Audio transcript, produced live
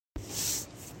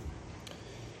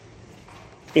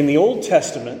In the Old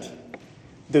Testament,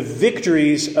 the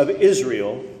victories of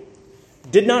Israel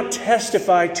did not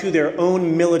testify to their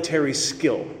own military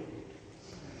skill.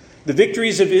 The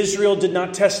victories of Israel did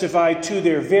not testify to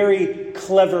their very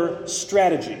clever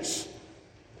strategies.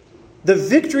 The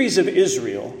victories of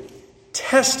Israel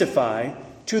testify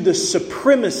to the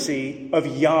supremacy of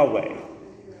Yahweh.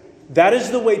 That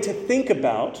is the way to think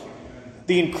about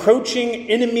the encroaching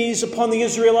enemies upon the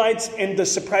Israelites and the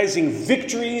surprising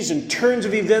victories and turns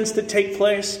of events that take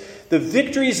place. The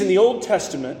victories in the Old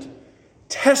Testament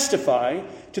testify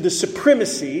to the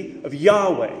supremacy of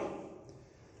Yahweh.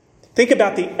 Think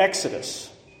about the Exodus.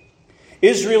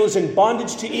 Israel is in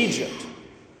bondage to Egypt.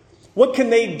 What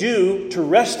can they do to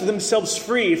wrest themselves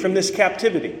free from this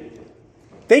captivity?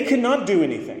 They cannot do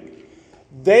anything.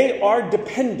 They are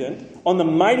dependent on the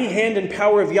mighty hand and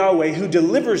power of Yahweh, who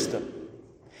delivers them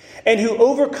and who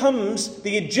overcomes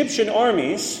the Egyptian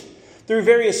armies through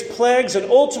various plagues and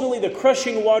ultimately the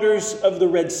crushing waters of the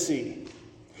Red Sea.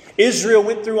 Israel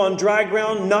went through on dry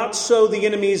ground, not so the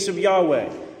enemies of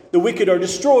Yahweh. The wicked are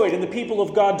destroyed and the people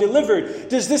of God delivered.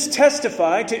 Does this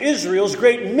testify to Israel's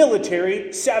great military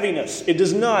savviness? It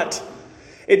does not.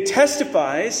 It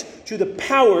testifies to the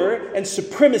power and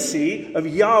supremacy of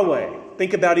Yahweh.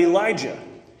 Think about Elijah.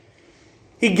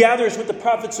 He gathers with the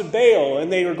prophets of Baal,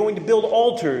 and they are going to build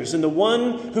altars. And the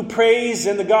one who prays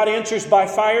and the God answers by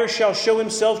fire shall show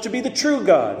himself to be the true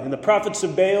God. And the prophets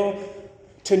of Baal,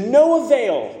 to no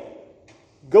avail,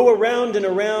 go around and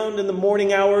around in the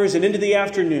morning hours and into the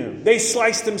afternoon. They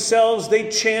slice themselves, they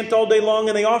chant all day long,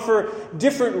 and they offer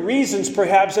different reasons,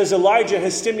 perhaps, as Elijah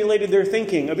has stimulated their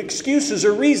thinking, of excuses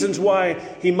or reasons why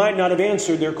he might not have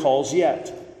answered their calls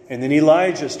yet. And then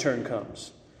Elijah's turn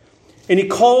comes. And he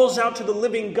calls out to the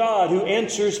living God who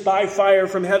answers by fire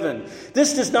from heaven.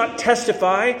 This does not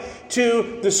testify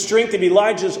to the strength of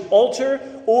Elijah's altar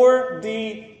or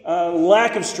the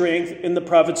lack of strength in the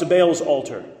prophets of Baal's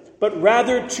altar, but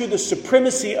rather to the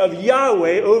supremacy of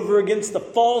Yahweh over against the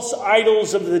false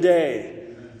idols of the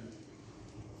day.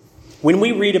 When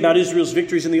we read about Israel's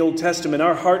victories in the Old Testament,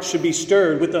 our hearts should be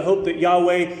stirred with the hope that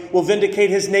Yahweh will vindicate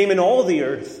his name in all the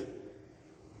earth.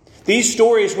 These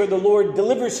stories where the Lord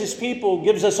delivers his people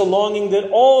gives us a longing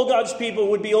that all God's people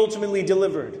would be ultimately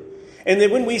delivered. And that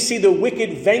when we see the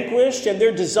wicked vanquished and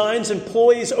their designs and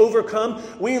ploys overcome,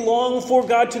 we long for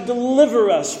God to deliver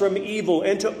us from evil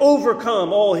and to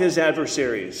overcome all his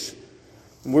adversaries.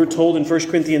 And we're told in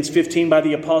 1 Corinthians 15 by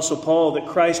the Apostle Paul that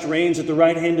Christ reigns at the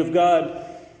right hand of God,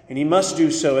 and he must do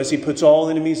so as he puts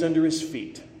all enemies under his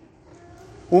feet.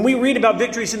 When we read about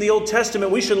victories in the Old Testament,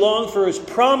 we should long for his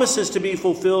promises to be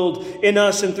fulfilled in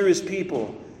us and through his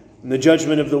people, and the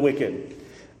judgment of the wicked.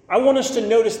 I want us to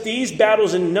notice these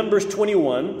battles in Numbers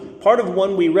 21, part of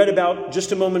one we read about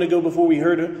just a moment ago before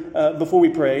we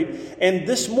prayed. And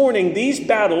this morning, these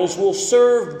battles will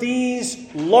serve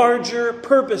these larger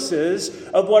purposes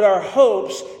of what our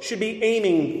hopes should be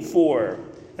aiming for.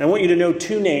 And I want you to know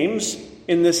two names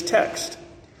in this text.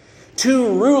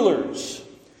 Two rulers.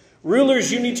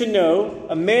 Rulers you need to know,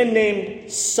 a man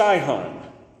named Sihon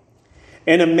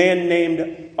and a man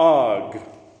named Og.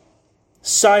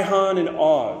 Sihon and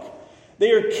Og.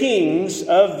 They are kings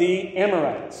of the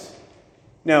Amorites.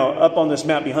 Now, up on this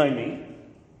map behind me,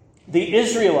 the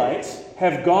Israelites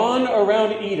have gone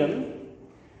around Edom,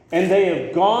 and they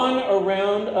have gone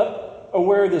around up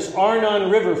where this Arnon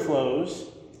River flows,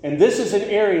 and this is an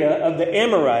area of the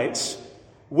Amorites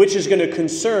which is going to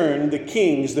concern the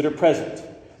kings that are present.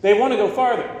 They want to go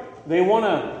farther. They want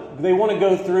to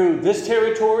go through this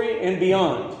territory and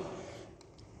beyond.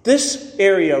 This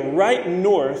area right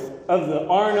north of the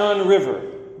Arnon River,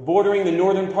 bordering the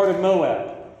northern part of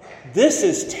Moab, this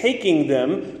is taking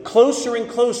them closer and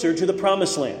closer to the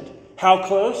Promised Land. How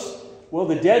close? Well,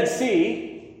 the Dead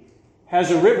Sea has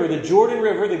a river, the Jordan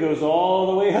River, that goes all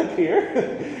the way up here,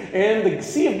 and the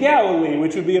Sea of Galilee,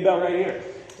 which would be about right here.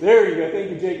 There you go.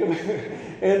 Thank you, Jacob.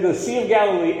 And the Sea of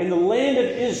Galilee and the land of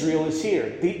Israel is here.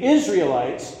 The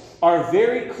Israelites are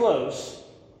very close,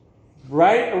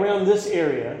 right around this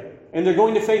area, and they're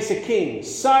going to face a king,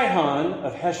 Sihon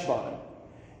of Heshbon,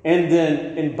 and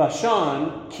then in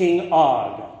Bashan, King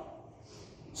Og.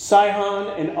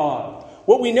 Sihon and Og.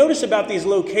 What we notice about these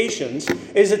locations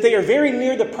is that they are very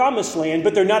near the Promised Land,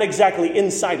 but they're not exactly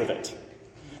inside of it.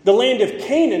 The land of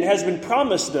Canaan has been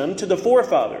promised them to the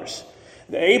forefathers.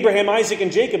 Abraham, Isaac, and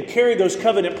Jacob carried those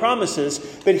covenant promises.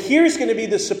 But here's going to be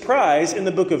the surprise in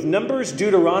the book of Numbers,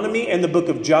 Deuteronomy, and the book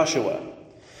of Joshua.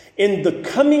 In the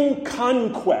coming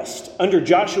conquest under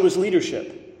Joshua's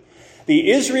leadership, the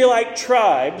Israelite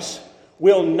tribes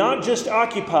will not just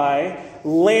occupy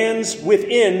lands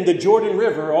within the Jordan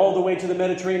River all the way to the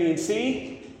Mediterranean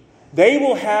Sea. They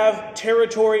will have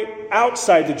territory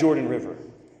outside the Jordan River.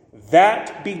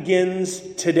 That begins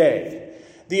today.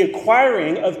 The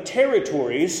acquiring of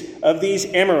territories of these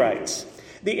Amorites.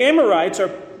 The Amorites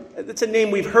that's a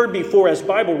name we've heard before as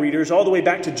Bible readers all the way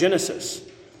back to Genesis.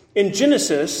 In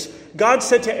Genesis, God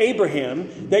said to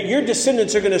Abraham that your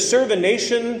descendants are going to serve a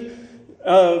nation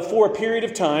for a period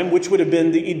of time, which would have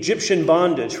been the Egyptian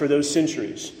bondage for those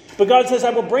centuries. But God says,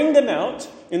 I will bring them out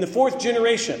in the fourth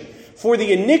generation, for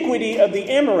the iniquity of the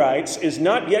Amorites is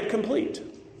not yet complete.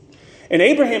 And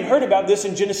Abraham heard about this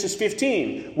in Genesis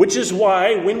 15, which is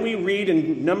why when we read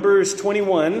in Numbers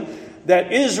 21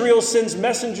 that Israel sends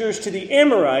messengers to the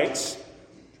Amorites,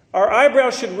 our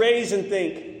eyebrows should raise and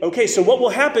think, okay, so what will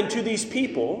happen to these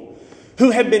people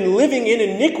who have been living in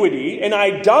iniquity and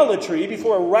idolatry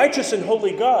before a righteous and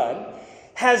holy God?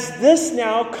 Has this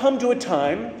now come to a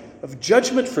time of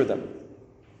judgment for them?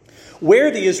 Where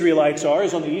the Israelites are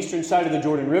is on the eastern side of the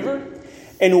Jordan River.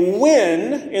 And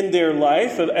when in their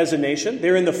life as a nation,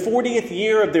 they're in the 40th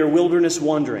year of their wilderness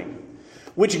wandering,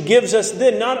 which gives us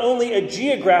then not only a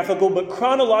geographical but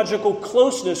chronological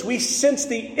closeness. We sense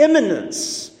the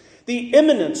imminence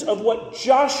of what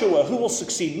Joshua, who will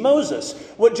succeed Moses,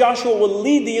 what Joshua will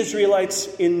lead the Israelites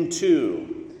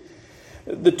into.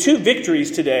 The two victories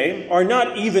today are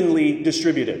not evenly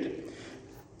distributed.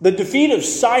 The defeat of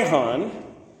Sihon,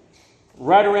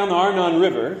 right around the Arnon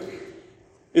River,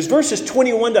 is verses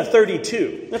 21 to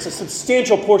 32. That's a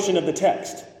substantial portion of the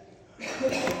text.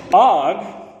 Og,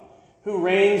 who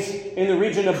reigns in the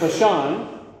region of Bashan,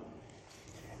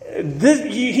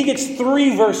 he gets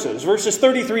 3 verses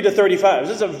 33 to 35.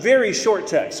 This is a very short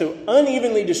text, so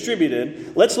unevenly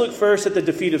distributed. Let's look first at the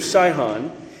defeat of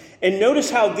Sihon, and notice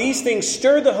how these things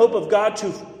stir the hope of God to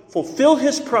fulfill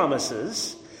his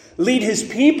promises, lead his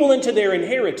people into their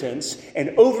inheritance, and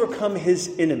overcome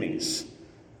his enemies.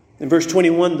 In verse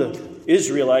 21, the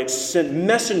Israelites sent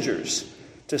messengers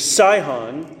to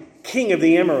Sihon, king of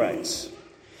the Amorites.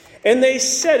 And they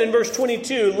said in verse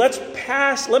 22, let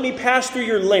me pass through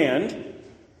your land.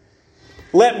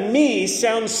 Let me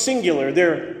sound singular.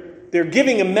 They're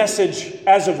giving a message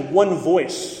as of one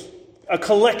voice, a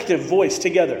collective voice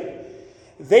together.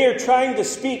 They are trying to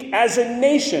speak as a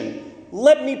nation.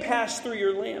 Let me pass through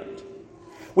your land.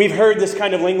 We've heard this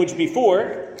kind of language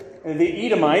before. The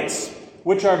Edomites,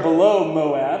 which are below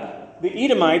Moab, the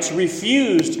Edomites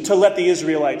refused to let the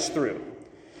Israelites through.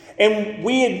 And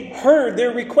we had heard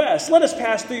their request, let us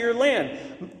pass through your land.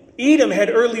 Edom had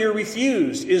earlier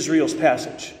refused Israel's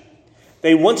passage.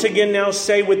 They once again now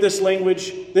say with this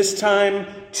language, this time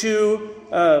to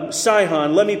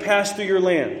Sihon, let me pass through your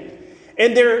land.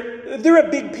 And they're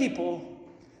a big people.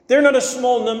 They're not a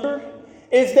small number.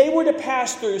 If they were to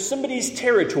pass through somebody's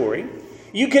territory,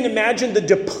 you can imagine the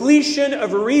depletion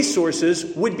of resources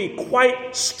would be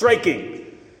quite striking.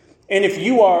 And if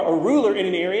you are a ruler in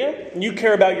an area and you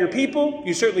care about your people,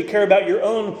 you certainly care about your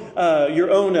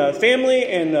own family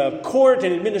and court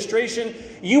and administration,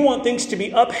 you want things to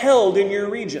be upheld in your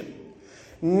region.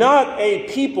 Not a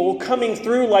people coming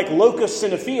through like locusts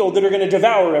in a field that are going to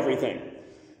devour everything.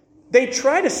 They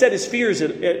try to set his fears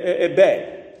at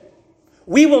bay.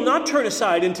 We will not turn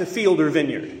aside into field or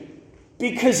vineyard,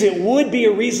 because it would be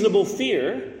a reasonable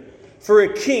fear for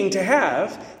a king to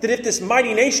have, that if this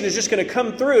mighty nation is just going to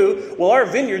come through, well, our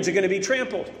vineyards are going to be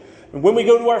trampled. And when we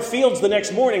go to our fields the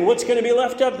next morning, what's going to be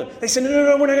left of them? They said,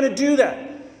 no, we're not going to do that.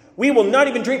 We will not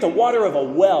even drink the water of a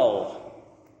well.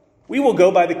 We will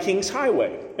go by the King's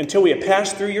Highway until we have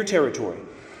passed through your territory.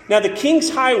 Now, the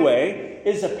King's Highway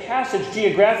is a passage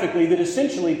geographically that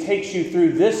essentially takes you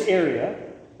through this area,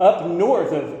 up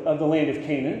north of the land of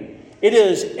Canaan.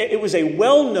 It was a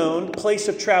well-known place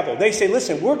of travel. They say,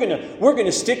 listen, we're going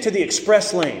to stick to the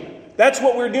express lane. That's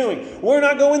what we're doing. We're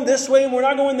not going this way and we're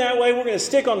not going that way. We're going to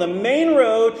stick on the main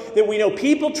road that we know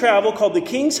people travel, called the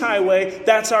King's Highway.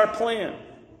 That's our plan.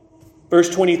 Verse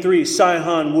 23,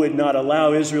 Sihon would not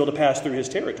allow Israel to pass through his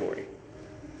territory.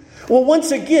 Well,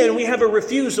 once again, we have a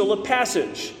refusal of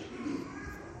passage.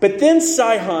 But then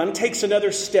Sihon takes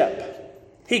another step.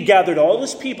 He gathered all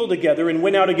his people together and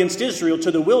went out against Israel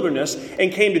to the wilderness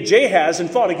and came to Jahaz and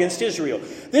fought against Israel.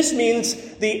 This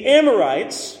means the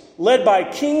Amorites, led by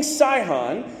King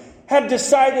Sihon, have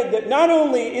decided that not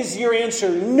only is your answer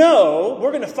no,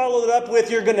 we're going to follow it up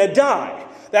with you're going to die.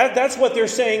 That's what they're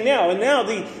saying now. And now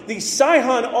the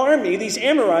Sihon army, these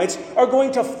Amorites, are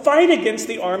going to fight against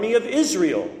the army of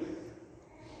Israel.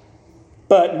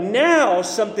 But now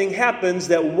something happens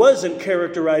that wasn't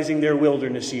characterizing their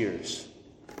wilderness years.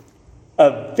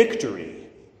 A victory.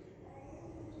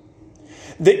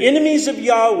 The enemies of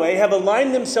Yahweh have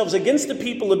aligned themselves against the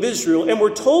people of Israel, and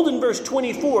we're told in verse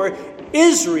 24,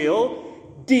 Israel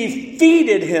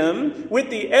defeated him with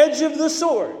the edge of the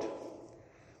sword.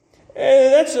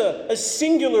 That's a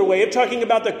singular way of talking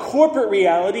about the corporate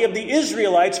reality of the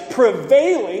Israelites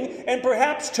prevailing, and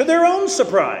perhaps to their own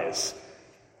surprise,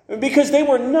 because they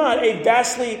were not a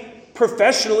vastly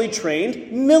professionally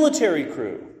trained military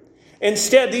crew.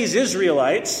 Instead, these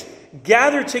Israelites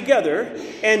gather together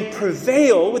and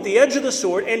prevail with the edge of the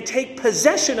sword and take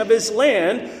possession of his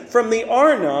land from the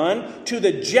Arnon to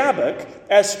the Jabbok,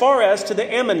 as far as to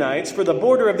the Ammonites, for the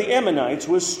border of the Ammonites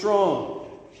was strong.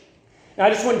 Now,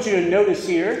 I just want you to notice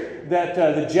here that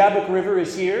the Jabbok River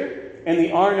is here and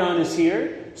the Arnon is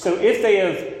here. So if they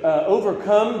have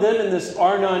overcome them in this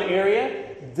Arnon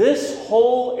area, this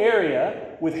whole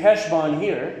area with Heshbon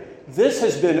here, this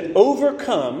has been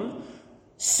overcome,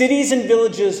 cities and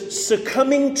villages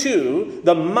succumbing to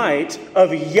the might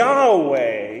of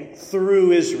Yahweh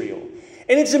through Israel.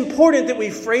 And it's important that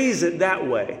we phrase it that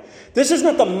way. This is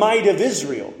not the might of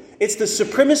Israel. It's the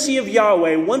supremacy of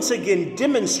Yahweh once again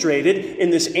demonstrated in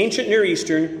this ancient Near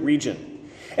Eastern region.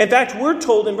 In fact, we're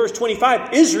told in verse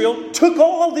 25, Israel took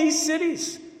all these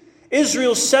cities.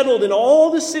 Israel settled in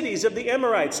all the cities of the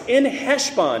Amorites, in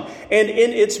Heshbon and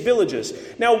in its villages.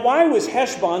 Now, why was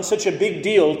Heshbon such a big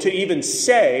deal to even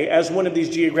say as one of these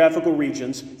geographical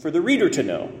regions for the reader to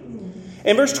know?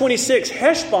 In verse 26,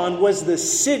 Heshbon was the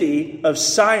city of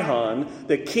Sihon,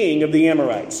 the king of the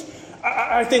Amorites.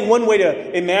 I think one way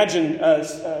to imagine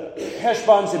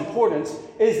Heshbon's importance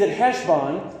is that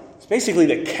Heshbon is basically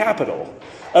the capital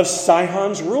of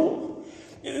Sihon's rule.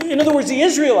 In other words, the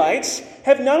Israelites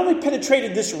have not only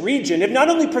penetrated this region, have not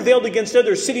only prevailed against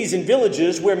other cities and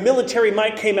villages where military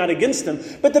might came out against them,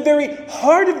 but the very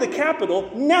heart of the capital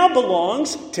now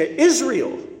belongs to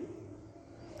Israel.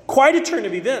 Quite a turn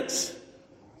of events.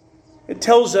 It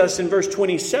tells us in verse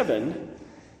 27,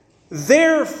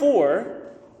 verse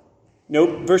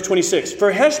 26,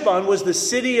 for Heshbon was the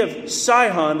city of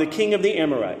Sihon, the king of the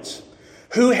Amorites,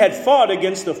 who had fought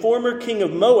against the former king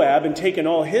of Moab and taken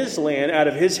all his land out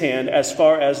of his hand as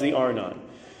far as the Arnon.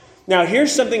 Now,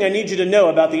 here's something I need you to know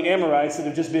about the Amorites that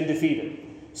have just been defeated.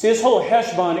 See, this whole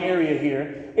Heshbon area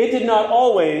here, it did not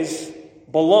always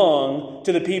belong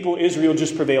to the people Israel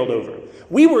just prevailed over.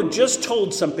 We were just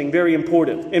told something very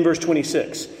important in verse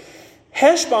 26.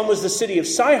 Heshbon was the city of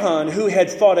Sihon who had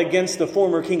fought against the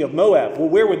former king of Moab. Well,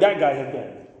 where would that guy have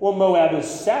been? Well, Moab is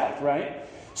south, right?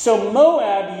 So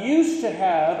Moab used to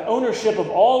have ownership of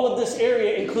all of this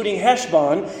area, including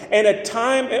Heshbon, and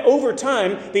over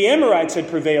time, the Amorites had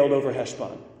prevailed over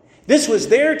Heshbon. This was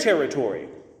their territory.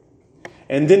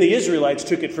 And then the Israelites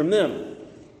took it from them.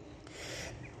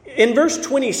 In verse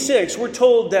 26, we're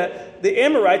told that the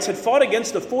Amorites had fought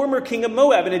against the former king of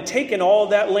Moab and had taken all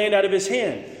that land out of his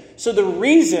hand. So the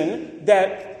reason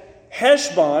that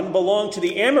Heshbon belonged to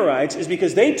the Amorites is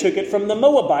because they took it from the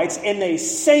Moabites and they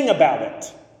sang about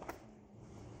it.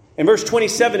 In verse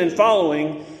 27 and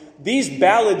following, these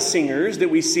ballad singers that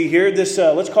we see here, this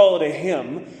let's call it a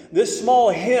hymn, this small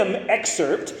hymn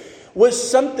excerpt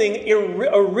was something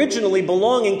originally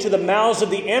belonging to the mouths of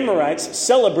the Amorites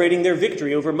celebrating their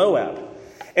victory over Moab.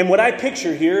 And what I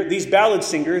picture here, these ballad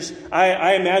singers,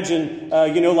 I imagine,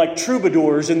 like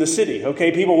troubadours in the city,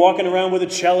 okay? People walking around with a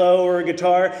cello or a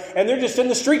guitar, and they're just in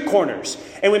the street corners.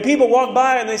 And when people walk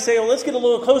by and they say, oh, let's get a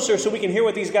little closer so we can hear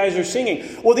what these guys are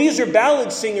singing. Well, these are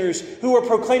ballad singers who are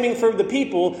proclaiming for the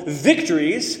people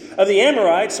victories of the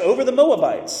Amorites over the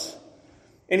Moabites.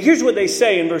 And here's what they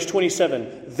say in verse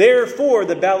 27. Therefore,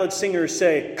 the ballad singers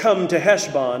say, come to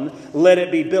Heshbon, let it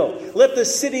be built. Let the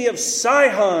city of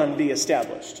Sihon be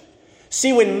established.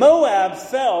 See, when Moab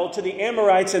fell to the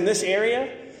Amorites in this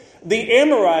area, the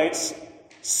Amorites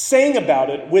sang about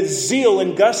it with zeal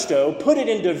and gusto, put it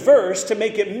into verse to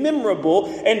make it memorable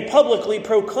and publicly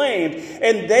proclaimed.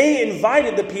 And they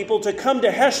invited the people to come to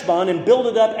Heshbon and build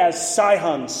it up as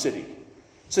Sihon's city.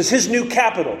 This is his new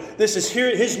capital. This is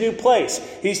his new place.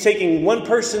 He's taking one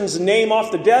person's name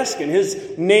off the desk and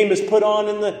his name is put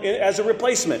on as a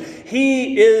replacement.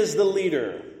 He is the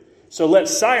leader. So let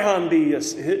Sihon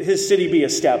his city be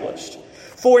established.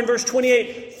 For in verse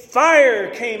 28,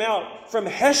 fire came out from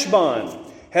Heshbon.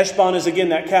 Heshbon is again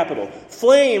that capital.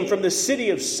 Flame from the city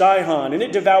of Sihon, and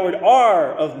it devoured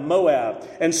Ar of Moab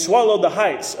and swallowed the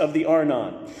heights of the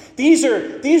Arnon. These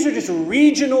are just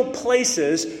regional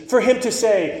places for him to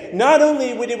say, not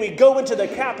only did we go into the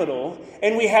capital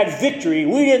and we had victory,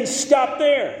 we didn't stop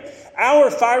there.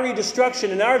 Our fiery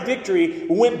destruction and our victory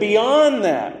went beyond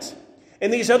that.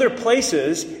 And these other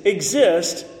places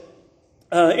exist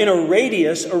in a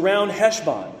radius around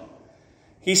Heshbon.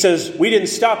 He says, we didn't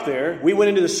stop there. We went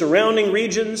into the surrounding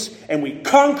regions and we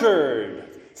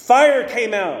conquered. Fire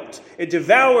came out. It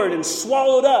devoured and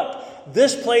swallowed up.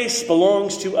 This place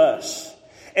belongs to us.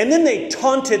 And then they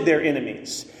taunted their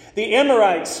enemies. The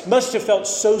Amorites must have felt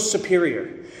so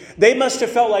superior. They must have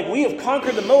felt like, we have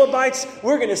conquered the Moabites.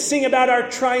 We're going to sing about our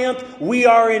triumph. We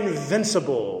are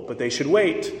invincible. But they should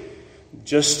wait.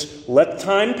 Just let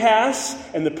time pass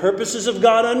and the purposes of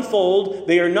God unfold.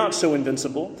 They are not so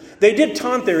invincible. They did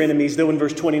taunt their enemies, though, in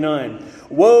verse 29.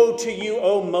 Woe to you,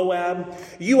 O Moab!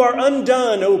 You are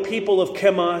undone, O people of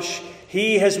Chemosh.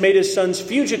 He has made his sons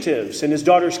fugitives and his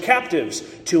daughters captives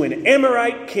to an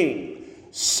Amorite king,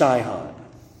 Sihon.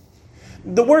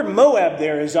 The word Moab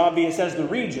there is obvious as the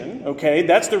region, okay?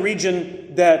 That's the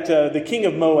region that the king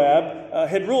of Moab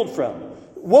had ruled from.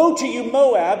 Woe to you,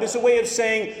 Moab, is a way of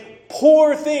saying,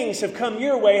 poor things have come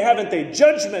your way, haven't they?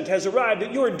 Judgment has arrived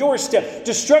at your doorstep.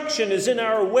 Destruction is in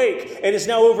our wake and is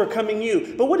now overcoming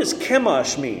you. But what does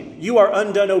Chemosh mean? You are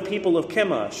undone, O people of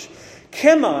Chemosh.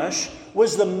 Chemosh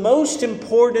was the most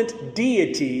important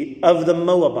deity of the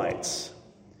Moabites.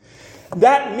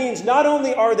 That means not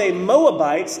only are they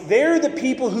Moabites, they're the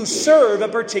people who serve a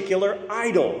particular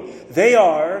idol. They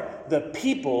are the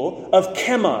people of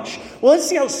Chemosh. Well, let's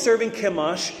see how serving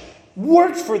Chemosh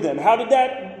worked for them. How did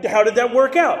that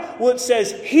work out? Well, it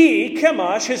says, he,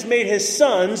 Chemosh, has made his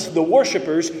sons, the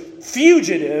worshipers,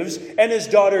 fugitives, and his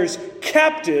daughters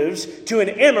captives to an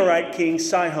Amorite king,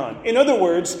 Sihon. In other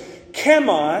words,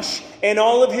 Chemosh and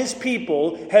all of his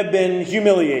people have been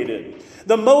humiliated.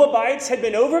 The Moabites had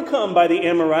been overcome by the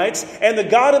Amorites, and the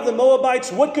God of the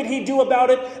Moabites, what could he do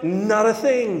about it? Not a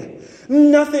thing.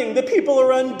 Nothing. The people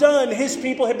are undone. His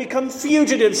people have become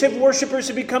fugitives. His worshippers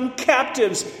have become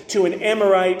captives to an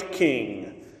Amorite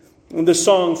king. And the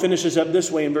song finishes up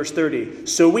this way in verse 30.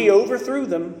 So we overthrew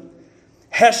them.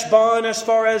 Heshbon as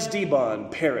far as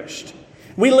Dibon perished.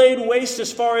 We laid waste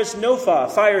as far as Nophah.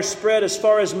 Fire spread as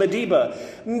far as Medeba.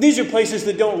 These are places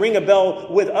that don't ring a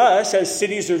bell with us as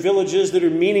cities or villages that are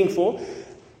meaningful.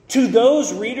 To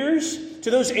those readers,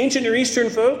 to those ancient Near Eastern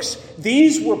folks,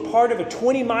 these were part of a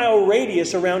 20-mile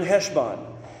radius around Heshbon.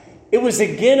 It was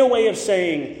again a way of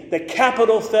saying the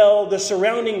capital fell, the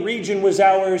surrounding region was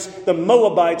ours, the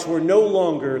Moabites were no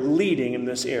longer leading in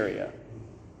this area.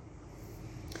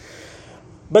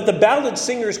 But the ballad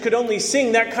singers could only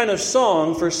sing that kind of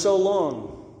song for so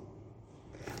long,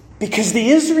 because the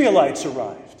Israelites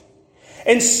arrived.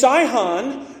 And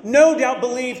Sihon no doubt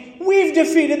believed, we've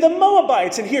defeated the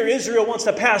Moabites. And here Israel wants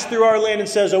to pass through our land and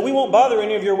says, we won't bother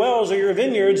any of your wells or your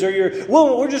vineyards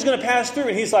we're just going to pass through.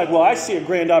 And he's like, I see a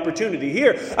grand opportunity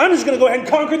here. I'm just going to go ahead and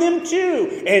conquer them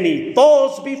too. And he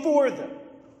falls before them.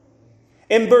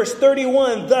 In verse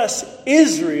 31, thus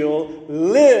Israel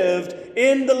lived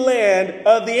in the land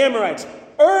of the Amorites.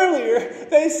 Earlier,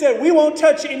 they said, we won't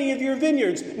touch any of your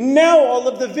vineyards. Now all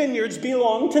of the vineyards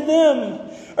belong to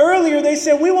them. Earlier, they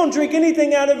said, we won't drink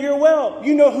anything out of your well.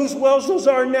 You know whose wells those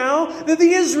are now? They're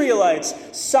the Israelites.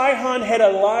 Sihon had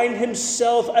aligned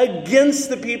himself against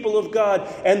the people of God,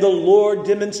 and the Lord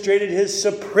demonstrated his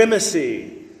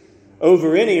supremacy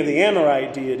over any of the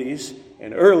Amorite deities,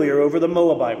 and earlier over the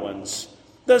Moabite ones.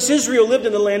 Thus Israel lived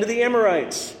in the land of the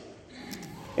Amorites.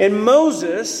 And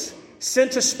Moses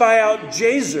sent to spy out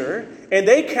Jazer, and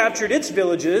they captured its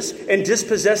villages and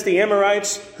dispossessed the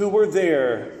Amorites who were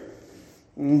there.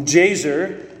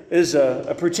 Jazer is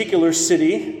a particular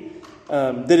city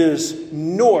that is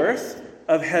north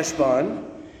of Heshbon.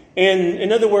 And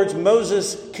in other words,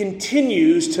 Moses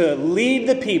continues to lead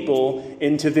the people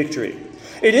into victory.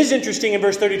 It is interesting in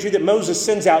verse 32 that Moses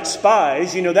sends out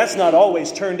spies. You know, that's not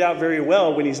always turned out very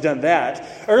well when he's done that.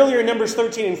 Earlier in Numbers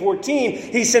 13 and 14,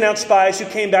 he sent out spies who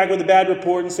came back with a bad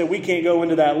report and said, we can't go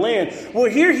into that land. Well,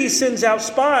 here he sends out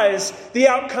spies. The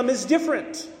outcome is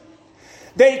different.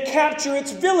 They capture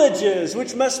its villages,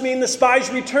 which must mean the spies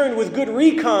returned with good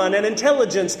recon and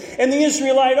intelligence, and the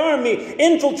Israelite army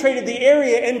infiltrated the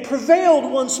area and prevailed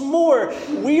once more.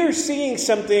 We are seeing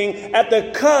something at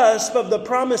the cusp of the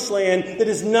promised land that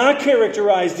has not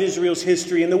characterized Israel's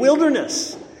history in the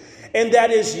wilderness. And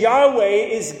that is, Yahweh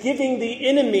is giving the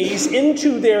enemies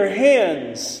into their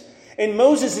hands. And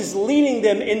Moses is leading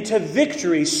them into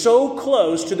victory so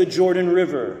close to the Jordan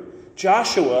River.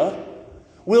 Joshua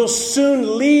will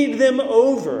soon lead them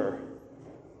over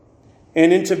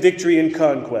and into victory and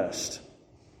conquest.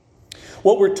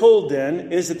 What we're told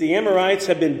then is that the Amorites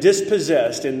have been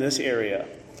dispossessed in this area.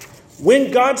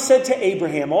 When God said to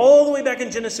Abraham, all the way back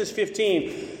in Genesis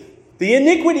 15, the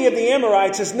iniquity of the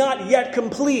Amorites is not yet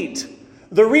complete.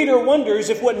 The reader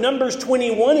wonders if what Numbers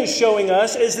 21 is showing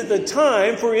us is that the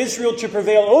time for Israel to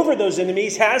prevail over those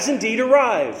enemies has indeed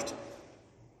arrived.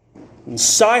 And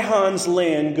Sihon's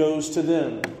land goes to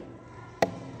them.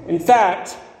 In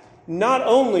fact, not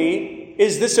only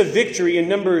is this a victory in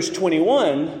Numbers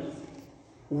 21,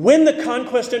 when the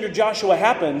conquest under Joshua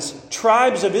happens,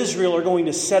 tribes of Israel are going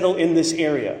to settle in this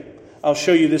area. I'll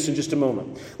show you this in just a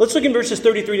moment. Let's look in verses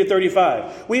 33 to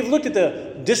 35. We've looked at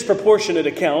the disproportionate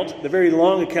account, the very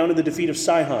long account of the defeat of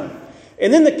Sihon.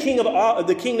 And then the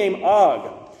king named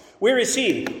Og. Where is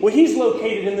he? Well, he's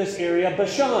located in this area,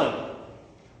 Bashan.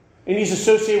 And he's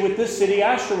associated with this city,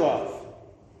 Ashtaroth.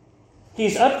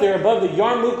 He's up there above the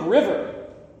Yarmouk River.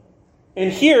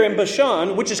 And here in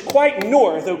Bashan, which is quite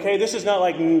north, okay, this is not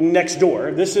like next door.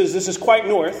 This is quite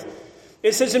north.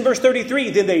 It says in verse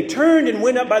 33, then they turned and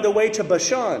went up by the way to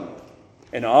Bashan.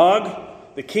 And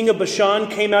Og, the king of Bashan,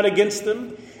 came out against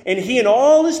them, and he and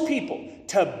all his people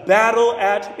to battle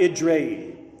at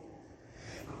Edrei.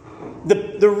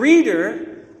 The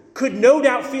reader could no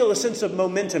doubt feel a sense of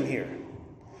momentum here.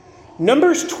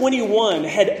 Numbers 21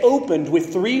 had opened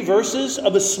with 3 verses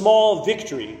of a small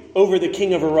victory over the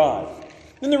king of Arad.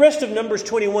 Then the rest of Numbers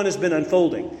 21 has been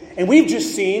unfolding. And we've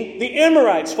just seen the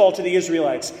Amorites fall to the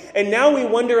Israelites. And now we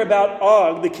wonder about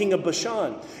Og, the king of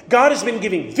Bashan. God has been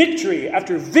giving victory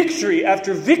after victory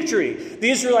after victory.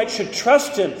 The Israelites should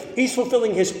trust him. He's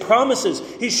fulfilling his promises.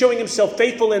 He's showing himself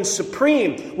faithful and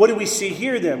supreme. What do we see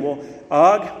here then? Well,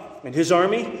 Og and his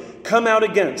army come out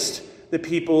against the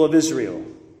people of Israel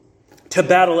to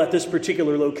battle at this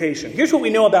particular location. Here's what we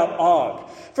know about Og.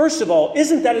 First of all,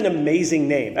 isn't that an amazing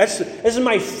name? This is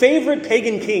my favorite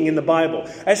pagan king in the Bible.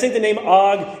 I think the name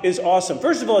Og is awesome.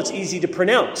 First of all, it's easy to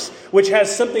pronounce, which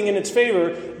has something in its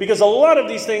favor because a lot of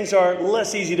these things are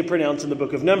less easy to pronounce in the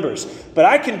book of Numbers. But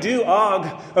I can do Og,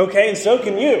 okay, and so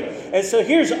can you. And so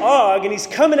here's Og, and he's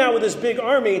coming out with this big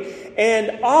army,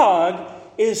 and Og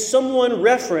is someone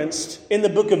referenced in the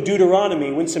book of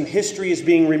Deuteronomy when some history is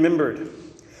being remembered.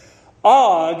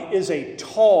 Og is a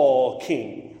tall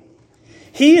king.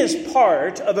 He is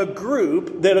part of a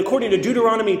group that, according to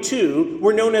Deuteronomy 2,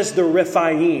 were known as the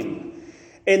Rephaim.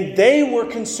 And they were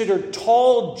considered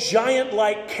tall,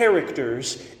 giant-like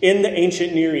characters in the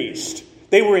ancient Near East.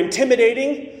 They were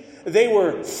intimidating. They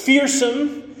were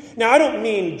fearsome. Now, I don't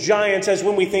mean giants as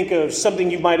when we think of something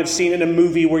you might have seen in a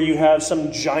movie where you have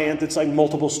some giant that's like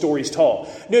multiple stories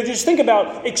tall. No, just think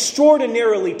about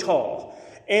extraordinarily tall.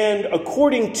 And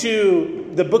according to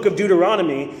the book of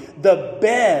Deuteronomy, the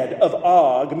bed of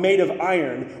Og, made of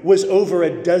iron, was over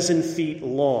 12 feet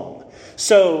long.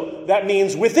 So that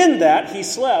means within that he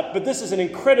slept, but this is an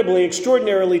incredibly,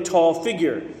 extraordinarily tall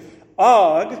figure.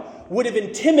 Og would have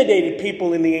intimidated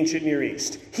people in the ancient Near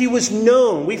East. He was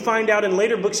known. We find out in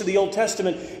later books of the Old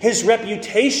Testament, his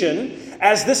reputation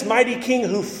as this mighty king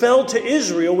who fell to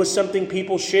Israel was something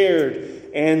people shared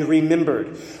and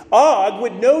remembered. Og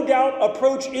would no doubt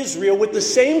approach Israel with the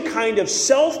same kind of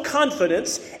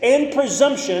self-confidence and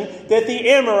presumption that the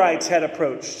Amorites had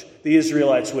approached the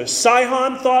Israelites with.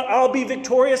 Sihon thought, I'll be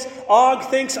victorious. Og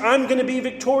thinks, I'm going to be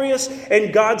victorious.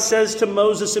 And God says to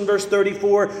Moses in verse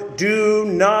 34, do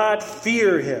not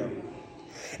fear him.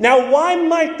 Now, why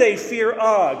might they fear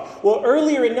Og? Well,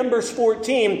 earlier in Numbers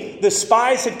 14, the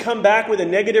spies had come back with a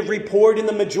negative report in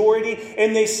the majority,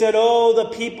 and they said, oh,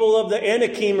 the people of the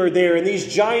Anakim are there, and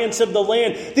these giants of the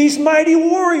land, these mighty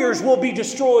warriors will be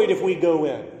destroyed if we go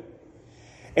in.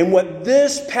 And what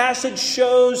this passage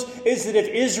shows is that if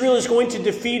Israel is going to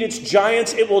defeat its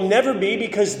giants, it will never be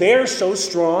because they're so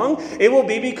strong. It will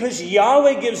be because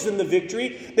Yahweh gives them the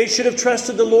victory. They should have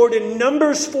trusted the Lord. In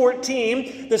Numbers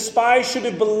 14, the spies should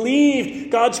have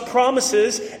believed God's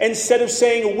promises instead of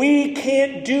saying, we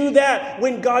can't do that,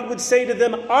 when God would say to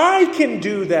them, I can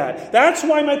do that. That's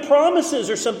why my promises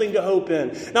are something to hope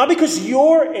in. Not because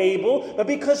you're able, but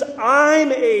because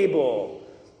I'm able.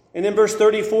 And in verse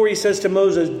 34, he says to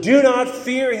Moses, do not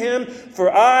fear him,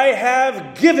 for I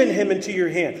have given him into your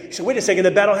hand. You say, wait a second,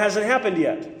 the battle hasn't happened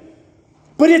yet.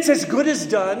 But it's as good as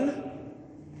done.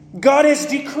 God has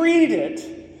decreed it.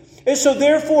 And so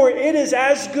therefore, it is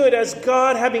as good as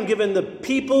God having given the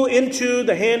people into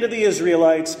the hand of the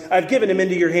Israelites. I've given him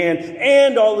into your hand,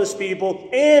 and all his people,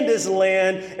 and his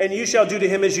land, and you shall do to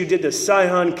him as you did to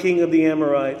Sihon, king of the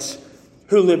Amorites,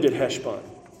 who lived at Heshbon.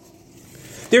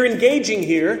 They're engaging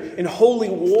here in holy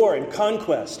war and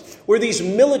conquest, where these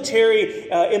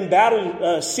military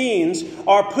embattled scenes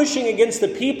are pushing against the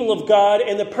people of God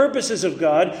and the purposes of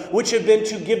God, which have been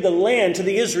to give the land to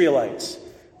the Israelites.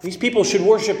 These people should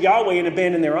worship Yahweh and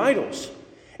abandon their idols.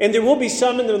 And there will be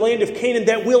some in the land of Canaan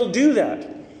that will do that.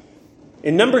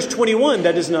 In Numbers 21,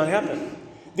 that does not happen.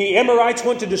 The Amorites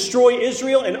want to destroy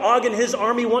Israel, and Og and his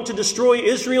army want to destroy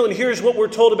Israel. And here's what we're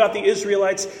told about the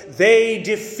Israelites. They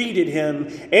defeated him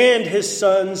and his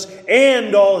sons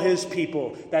and all his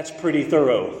people. That's pretty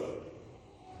thorough.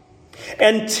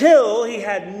 Until he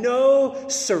had no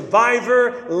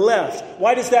survivor left.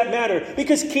 Why does that matter?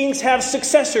 Because kings have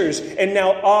successors, and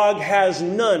now Og has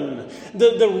none.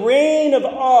 The reign of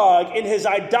Og in his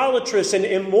idolatrous and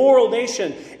immoral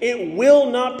nation, it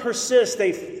will not persist.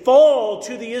 They fall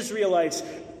to the Israelites.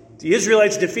 The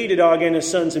Israelites defeated Og and his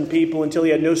sons and people until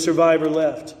he had no survivor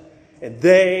left. And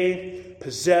they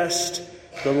possessed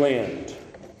the land.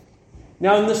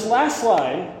 Now in this last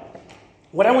line,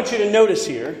 what I want you to notice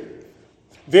here,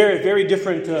 very, very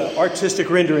different artistic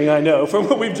rendering, I know, from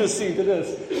what we've just seen to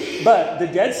this. But the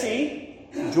Dead Sea,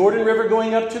 Jordan River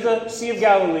going up to the Sea of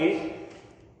Galilee,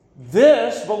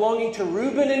 this belonging to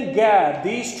Reuben and Gad,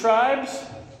 these tribes,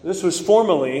 this was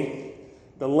formerly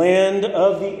the land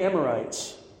of the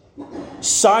Amorites,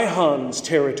 Sihon's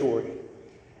territory.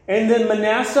 And then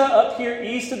Manasseh up here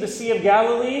east of the Sea of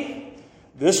Galilee,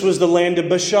 this was the land of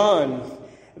Bashan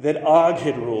that Og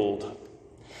had ruled.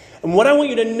 And what I want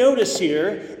you to notice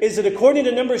here is that according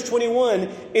to Numbers 21,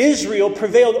 Israel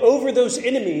prevailed over those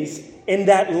enemies, and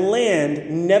that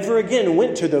land never again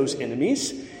went to those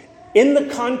enemies. In the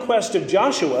conquest of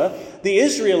Joshua, the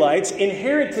Israelites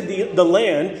inherited the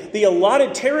land. The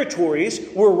allotted territories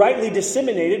were rightly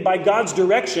disseminated by God's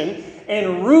direction,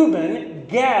 and Reuben,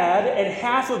 Gad, and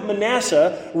half of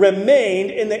Manasseh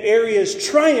remained in the areas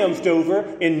triumphed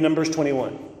over in Numbers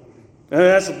 21. And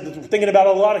that's thinking about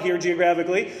a lot here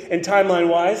geographically and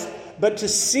timeline-wise. But to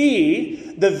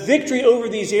see the victory over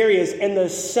these areas and the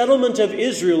settlement of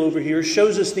Israel over here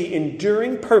shows us the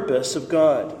enduring purpose of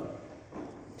God.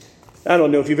 I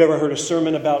don't know if you've ever heard a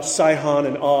sermon about Sihon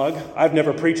and Og. I've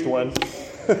never preached one.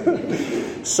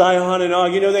 Sihon and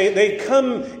Og, they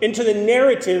come into the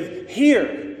narrative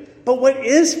here. But what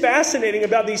is fascinating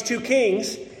about these two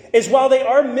kings is while they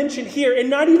are mentioned here, and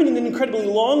not even in an incredibly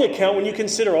long account when you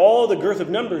consider all the girth of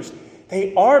Numbers,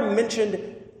 they are mentioned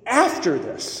after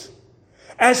this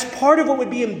as part of what would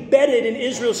be embedded in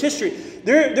Israel's history.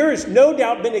 There has no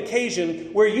doubt been occasion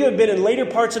where you have been in later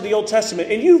parts of the Old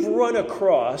Testament and you've run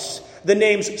across the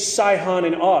names Sihon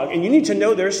and Og, and you need to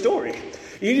know their story.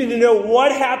 You need to know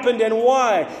what happened and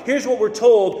why. Here's what we're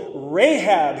told.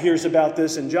 Rahab hears about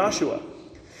this in Joshua.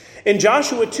 In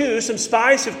Joshua 2, some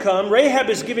spies have come. Rahab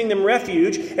is giving them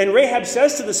refuge. And Rahab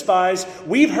says to the spies,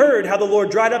 "We've heard how the Lord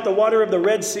dried up the water of the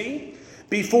Red Sea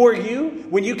before you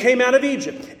when you came out of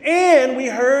Egypt. And we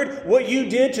heard what you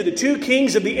did to the two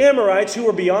kings of the Amorites who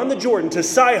were beyond the Jordan, to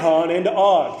Sihon and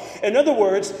Og." In other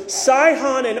words,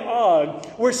 Sihon and Og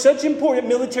were such important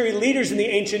military leaders in the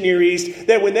ancient Near East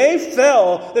that when they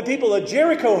fell, the people of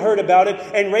Jericho heard about it,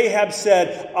 and Rahab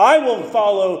said, "I will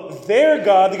follow their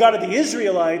God, the God of the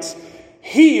Israelites.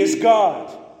 He is God."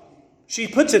 She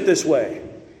puts it this way.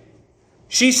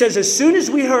 She says, "As soon as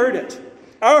we heard it,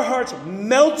 our hearts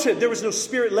melted. There was no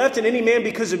spirit left in any man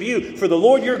because of you. For the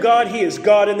Lord your God, He is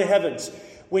God in the heavens."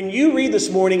 When you read this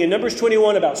morning in Numbers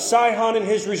 21 about Sihon and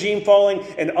his regime falling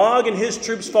and Og and his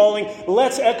troops falling,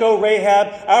 let's echo Rahab.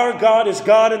 Our God is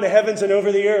God in the heavens and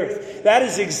over the earth. That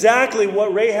is exactly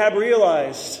what Rahab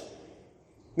realized.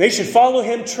 They should follow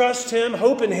him, trust him,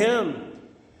 hope in him.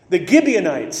 The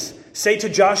Gibeonites say to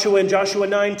Joshua in Joshua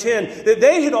 9:10 that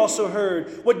they had also heard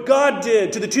what God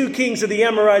did to the two kings of the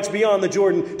Amorites beyond the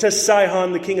Jordan, to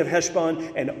Sihon, the king of Heshbon,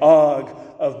 and Og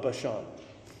of Bashan.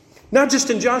 Not just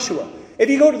in Joshua. If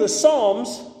you go to the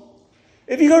Psalms,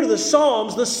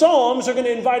 the Psalms are going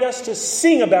to invite us to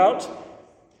sing about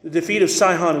the defeat of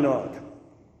Sihon and Og.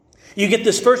 You get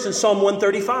this first in Psalm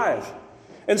 135.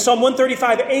 In Psalm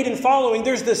 135, 8 and following,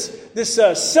 there's this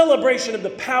celebration of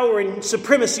the power and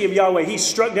supremacy of Yahweh. He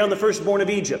struck down the firstborn of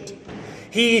Egypt.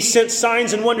 He sent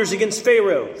signs and wonders against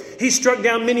Pharaoh. He struck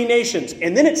down many nations.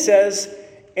 And then it says,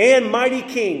 "and mighty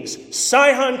kings,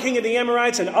 Sihon, king of the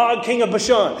Amorites, and Og, king of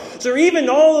Bashan." So even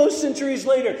all those centuries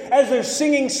later, as they're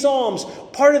singing psalms,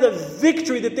 part of the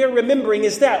victory that they're remembering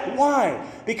is that. Why?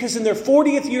 Because in their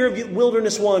 40th year of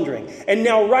wilderness wandering, and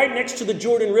now right next to the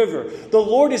Jordan River, the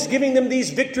Lord is giving them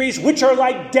these victories, which are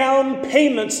like down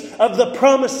payments of the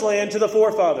promised land to the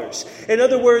forefathers. In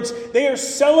other words, they are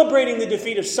celebrating the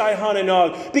defeat of Sihon and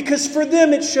Og, because for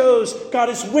them it shows God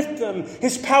is with them.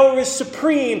 His power is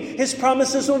supreme. His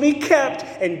promises will be kept,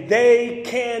 and they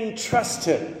can trust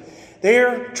him.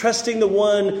 They're trusting the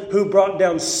one who brought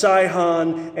down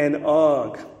Sihon and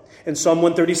Og. In Psalm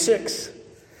 136,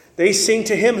 they sing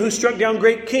to him who struck down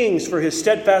great kings, for his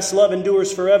steadfast love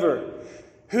endures forever.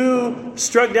 Who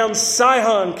struck down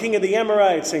Sihon, king of the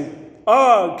Amorites, and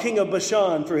Og, king of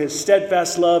Bashan, for his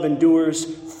steadfast love endures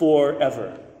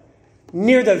forever.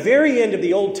 Near the very end of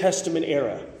the Old Testament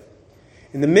era,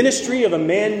 in the ministry of a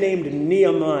man named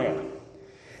Nehemiah,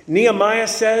 Nehemiah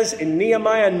says in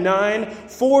Nehemiah 9,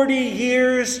 40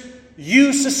 years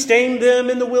you sustained them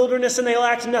in the wilderness and they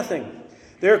lacked nothing.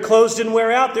 Their clothes didn't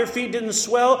wear out, their feet didn't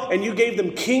swell, and you gave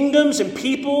them kingdoms and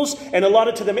peoples and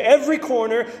allotted to them every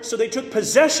corner. So they took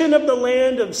possession of the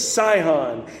land of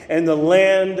Sihon and the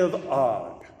land of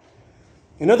Og.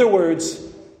 In other words,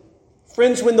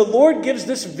 friends, when the Lord gives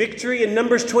this victory in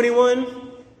Numbers 21,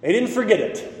 they didn't forget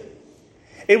it.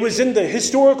 It was in the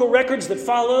historical records that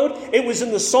followed. It was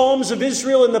in the Psalms of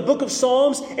Israel, in the book of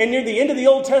Psalms. And near the end of the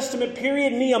Old Testament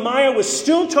period, Nehemiah was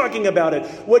still talking about it.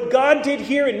 What God did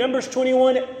here in Numbers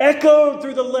 21 echoed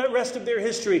through the rest of their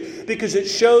history because it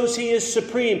shows He is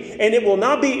supreme. And it will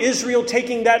not be Israel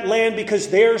taking that land because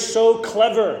they're so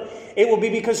clever. It will be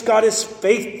because God is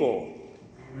faithful.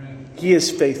 Amen. He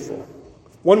is faithful.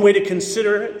 One way to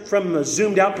consider it from a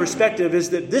zoomed out perspective is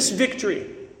that this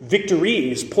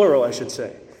victories, plural I should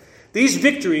say, these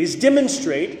victories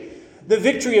demonstrate the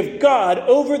victory of God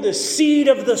over the seed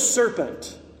of the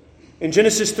serpent. In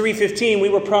Genesis 3:15, we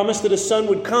were promised that a son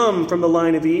would come from the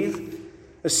line of Eve,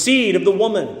 a seed of the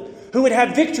woman, who would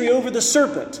have victory over the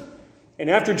serpent. And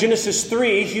after Genesis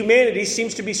 3, humanity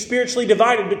seems to be spiritually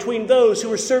divided between those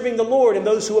who are serving the Lord and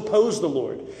those who oppose the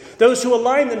Lord. Those who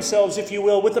align themselves, if you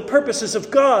will, with the purposes of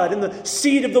God and the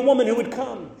seed of the woman who would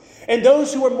come. And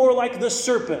those who are more like the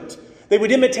serpent. They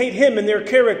would imitate him in their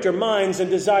character, minds, and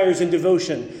desires and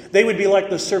devotion. They would be like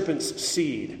the serpent's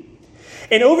seed.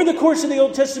 And over the course of the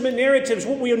Old Testament narratives,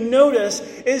 what we'll notice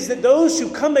is that those who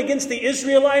come against the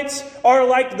Israelites are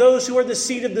like those who are the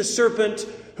seed of the serpent,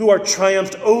 who are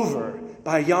triumphed over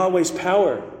by Yahweh's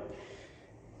power.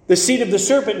 The seed of the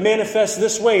serpent manifests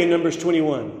this way in Numbers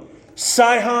 21.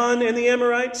 Sihon and the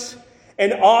Amorites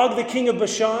and Og, the king of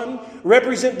Bashan,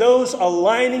 represent those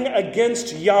aligning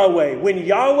against Yahweh. When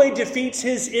Yahweh defeats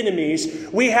his enemies,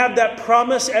 we have that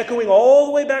promise echoing all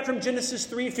the way back from Genesis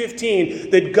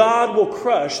 3:15 that God will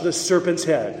crush the serpent's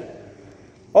head.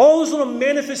 All those little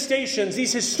manifestations,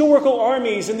 these historical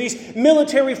armies and these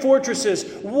military fortresses,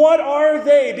 what are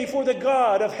they before the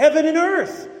God of heaven and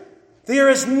earth? There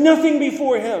is nothing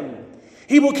before him.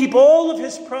 He will keep all of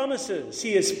his promises.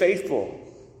 He is faithful.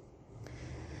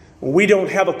 We don't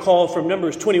have a call from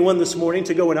Numbers 21 this morning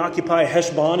to go and occupy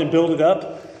Heshbon and build it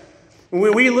up.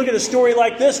 When we look at a story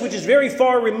like this, which is very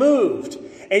far removed,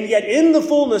 and yet in the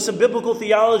fullness of biblical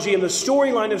theology and the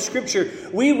storyline of Scripture,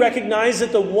 we recognize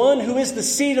that the one who is the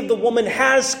seed of the woman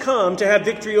has come to have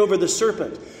victory over the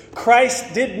serpent.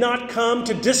 Christ did not come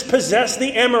to dispossess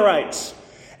the Amorites.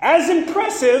 As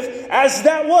impressive as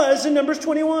that was in Numbers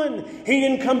 21, he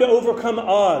didn't come to overcome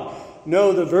Og.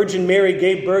 No, the Virgin Mary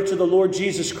gave birth to the Lord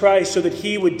Jesus Christ so that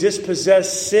he would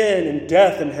dispossess sin and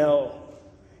death and hell.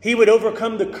 He would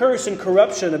overcome the curse and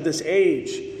corruption of this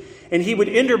age. And he would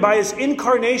enter by his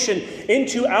incarnation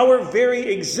into our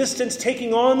very existence,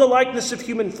 taking on the likeness of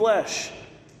human flesh,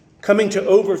 coming to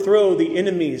overthrow the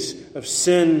enemies of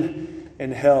sin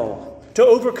and hell, to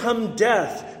overcome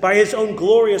death by his own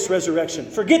glorious resurrection.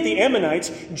 Forget the Ammonites.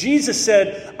 Jesus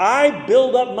said, I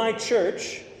build up my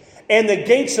church, and the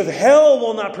gates of hell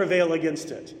will not prevail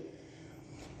against it.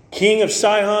 King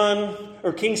Sihon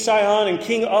and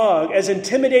King Og, as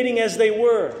intimidating as they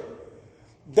were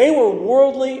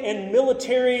worldly and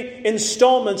military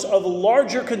installments of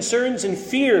larger concerns and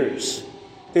fears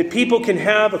that people can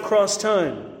have across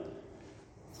time.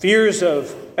 Fears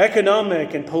of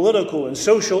economic and political and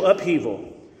social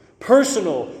upheaval,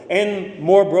 personal and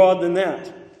more broad than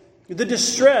that. The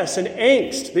distress and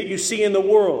angst that you see in the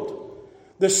world,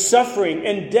 the suffering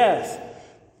and death,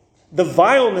 the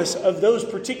vileness of those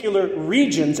particular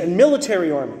regions and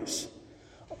military armies,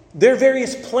 their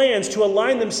various plans to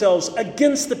align themselves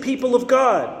against the people of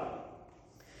God.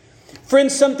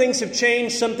 Friends, some things have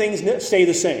changed, some things stay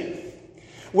the same.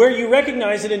 Where you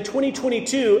recognize that in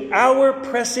 2022, our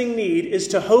pressing need is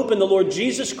to hope in the Lord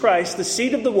Jesus Christ, the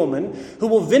seed of the woman, who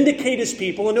will vindicate his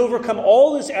people and overcome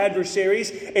all his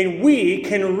adversaries, and we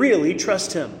can really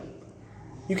trust him.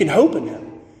 You can hope in him.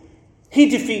 He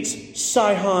defeats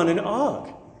Sihon and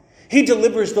Og. He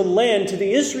delivers the land to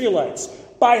the Israelites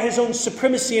by his own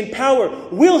supremacy and power.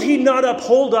 Will he not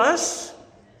uphold us?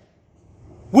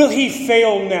 Will he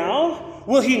fail now?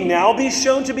 Will he now be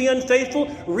shown to be unfaithful?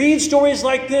 Read stories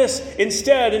like this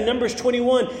instead in Numbers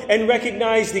 21 and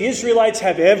recognize the Israelites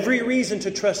have every reason to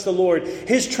trust the Lord.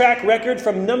 His track record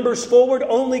from Numbers forward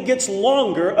only gets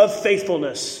longer of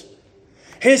faithfulness.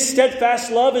 His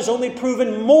steadfast love is only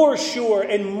proven more sure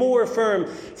and more firm.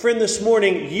 Friend, this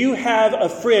morning, you have a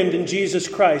friend in Jesus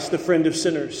Christ, the friend of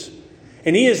sinners.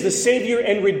 And He is the Savior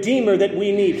and Redeemer that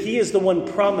we need. He is the one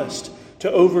promised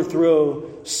to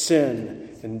overthrow sin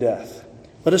and death.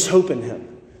 Let us hope in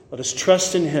Him. Let us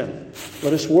trust in Him.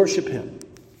 Let us worship Him.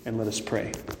 And let us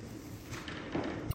pray.